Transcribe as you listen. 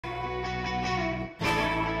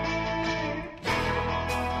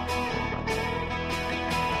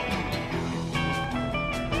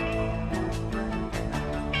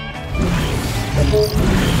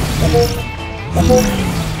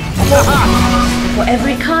For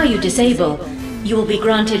every car you disable, you will be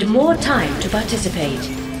granted more time to participate.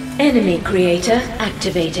 Enemy creator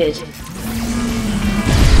activated.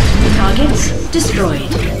 Targets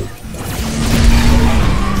destroyed.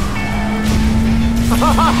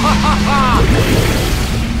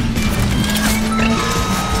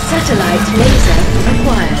 Satellite laser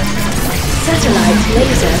acquired. Satellite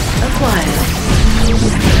laser acquired.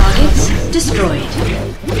 Targets destroyed.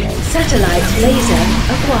 Satellite laser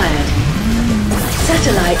acquired.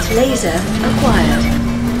 Satellite laser acquired.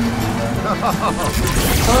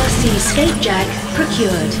 RC Skatejack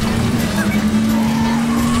procured.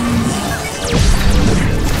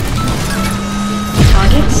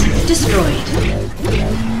 Targets destroyed.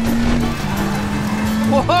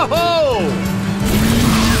 Whoa!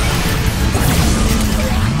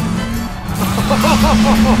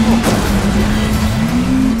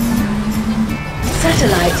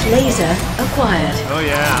 Satellite laser acquired. Oh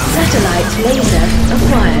yeah. Satellite laser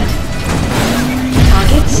acquired.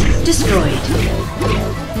 Targets destroyed.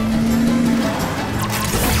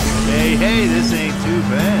 Hey, this ain't too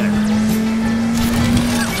bad.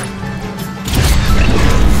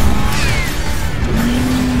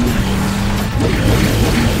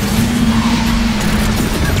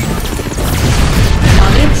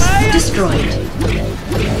 Targets destroyed.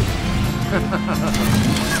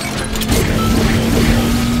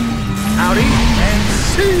 Howdy, and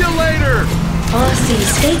see you later! RC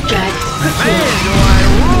Skatejack Man, procured. do I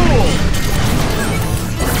rule!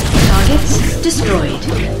 Targets destroyed.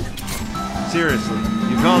 Seriously,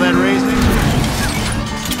 you call that racing?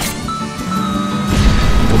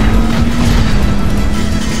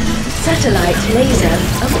 Satellite laser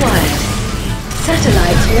acquired.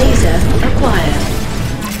 Satellite laser acquired.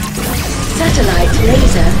 Satellite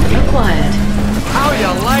laser acquired. How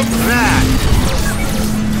you like that?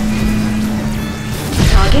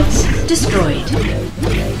 Targets destroyed.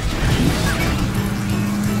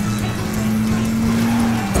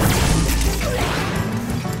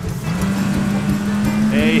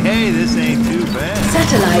 Hey, this ain't too bad.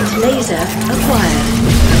 Satellite laser acquired.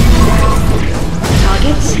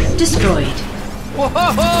 Targets destroyed. Whoa!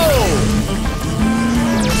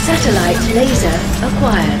 Satellite laser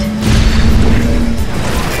acquired.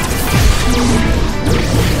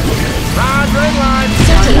 Redline!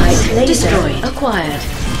 Satellite laser acquired.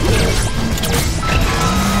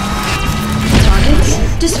 Targets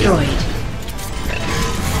destroyed.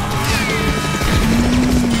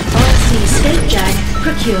 RC Skatejack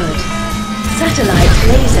procured. Satellite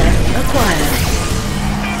laser acquired.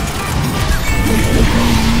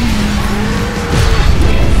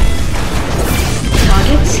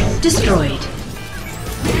 Targets destroyed.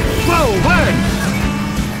 Whoa, what?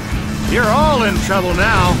 You're all in trouble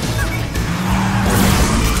now.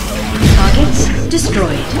 Targets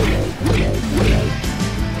destroyed.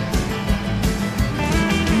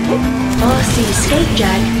 RC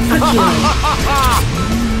Skatejack procured.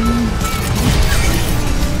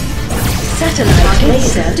 Satellite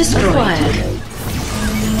laser destroyed.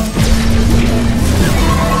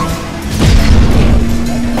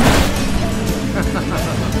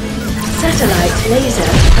 Satellite laser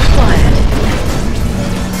acquired.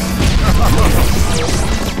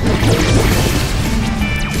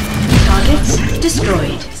 Targets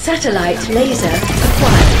destroyed. Satellite laser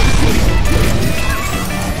acquired.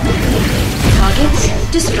 Targets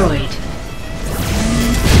destroyed.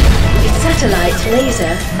 Satellite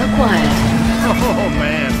laser acquired. Oh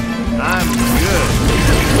man, I'm good.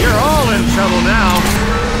 You're all in trouble now.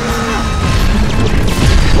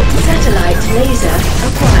 Satellite laser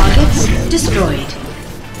acquired. Targets destroyed.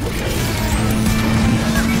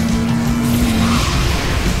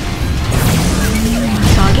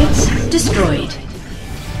 Targets destroyed.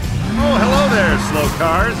 Oh, hello there, slow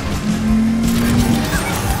cars.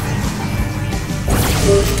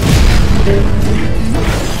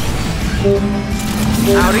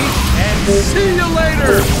 Howdy, and see you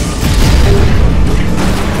later!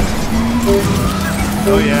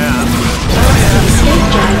 Oh yeah.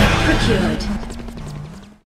 Skatejack procured.